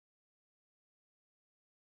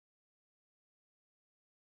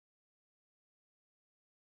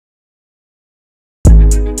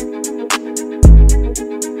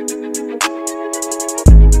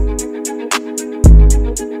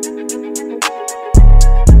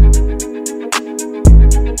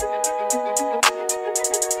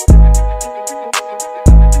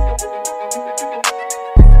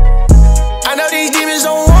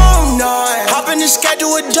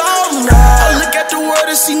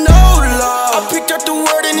see no love. I picked up the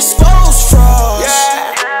word and exposed fraud.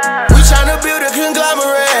 Yeah, we tryna build a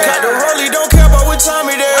conglomerate. Got the rollie, don't care about what time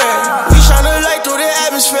it is. We tryna light through the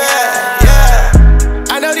atmosphere.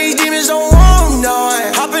 Yeah, I know these demons don't want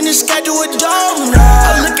none. Hop in the sky, do a dome now.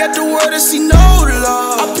 I look at the word and see no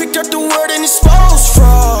love. I picked up the word and exposed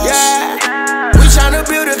fraud. Yeah, we tryna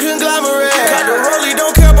build a conglomerate. Got the rollie,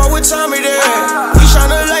 don't care about what time it is. We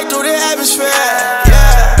tryna light through the atmosphere.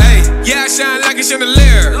 Yeah, I shine like a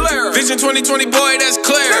chandelier. Vision 2020, boy, that's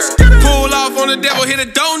clear. Pull off on the devil, hit a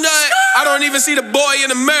donut. I don't even see the boy in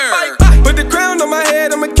the mirror. Put the crown on my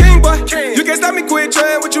head, I'm a king, boy. You can't stop me, quit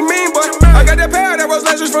trying, what you mean, boy? I got that power that rose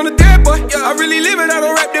legends from the dead, boy. I really live it, I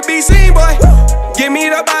don't rap to be seen, boy. Give me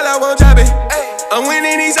the ball, I won't drop it. I'm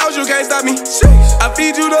winning these hoes, you can't stop me. I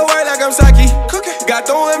feed you the word like I'm Saki. God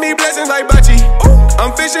throwing me blessings like Bachi.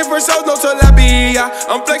 I'm fishing for souls, no tilapia.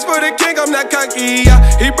 I'm flex for the king, I'm not cocky.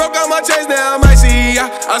 He broke out my chest, now I'm icy.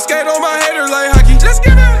 I skate on my haters like hockey. Let's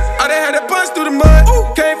get it. I done had to punch through the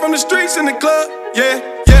mud. Came from the streets in the club. Yeah,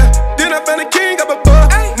 yeah. Then I found the king up above.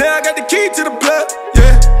 Now I got the key to the plug.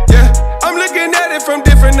 Yeah, yeah. I'm looking at it from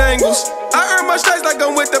different angles. I earn my stripes like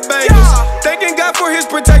I'm with the Bengals. Thanking God for his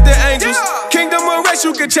protected angels. Kingdom arrest,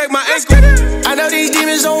 you can check my ankle. I know these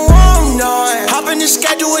demons don't want none. Hop in the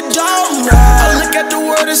sky, do a dome now. I look at the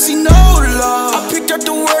word and see no love. I picked up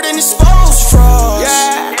the word and exposed fraud.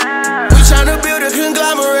 Yeah, we tryna build a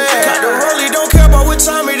conglomerate. Got the rollie, don't care about what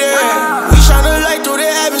time it is. We tryna light through the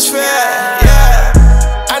atmosphere.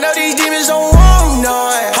 Yeah, I know these demons don't want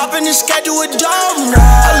none. Hop in the sky, do a dome now.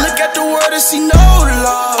 I look at the word and see no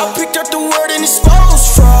love. I picked up the word and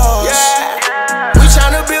exposed fraud. Yeah, we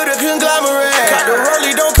tryna build a conglomerate. Got the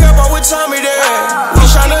rollie, don't care about what time it is. We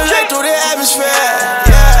tryna light through the atmosphere.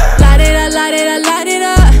 Yeah, light it up, light it up, light it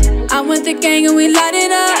up. I'm with the gang and we light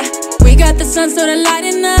it up. We got the sun, so they're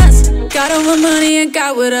lighting us. Got all the money and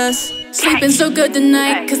God with us. Sleeping so good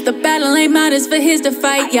tonight, cause the battle ain't mine, it's for his to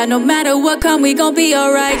fight. Yeah, no matter what come, we gon' be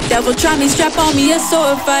alright. Devil try me, strap on me, a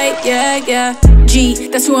sword fight. Yeah, yeah. G,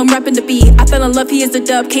 that's who I'm rapping to be. I fell in love, he is the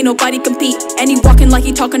dub, can't nobody compete. And he walking like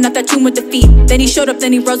he talking out that tune with the feet. Then he showed up,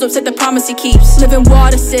 then he rose up, said the promise he keeps. Living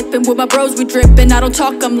water sipping, with my bros we dripping. I don't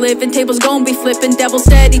talk, I'm living, tables gon' be flipping. Devil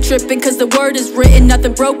steady tripping, cause the word is written.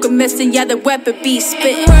 Nothing broke or missing, yeah, the weapon be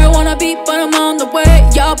spitting. Where I wanna be, but I'm on the way.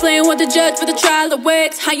 Y'all playing with the judge for the trial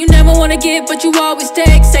awaits. How you never wanna give, but you always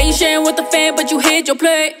take. Say you sharing with the fan, but you hid your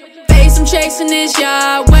plate. Face I'm chasing this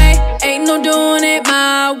Yahweh. Ain't no doing it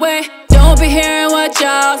my way. Don't be hearing what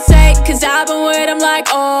y'all say, cause I've been with them like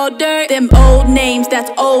all dirt. Them old names, that's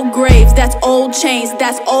old graves. That's old chains,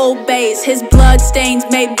 that's old bays. His blood stains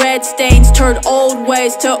made red stains. Turned old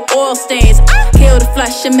ways to oil stains. Kill the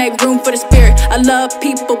flesh and make room for the spirit. I love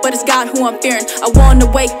people, but it's God who I'm fearing. I wanna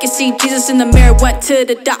wake and see Jesus in the mirror. Went to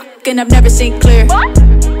the dock and I've never seen clear.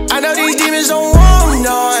 I know these demons don't want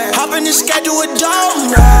none. Hop in the sky, do a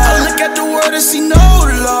dome now. I look at the word and see no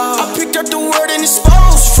love. I picked up the word and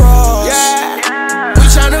exposed fraud. Yeah, we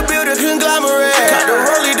tryna build a conglomerate. Got the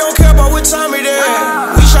rollie, don't care about what time it is.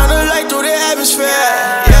 We tryna light through the atmosphere.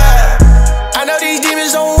 Yeah, I know these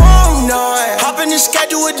demons don't want none. Hop in the sky,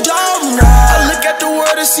 do a dome now. I look at the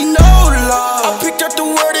word and see no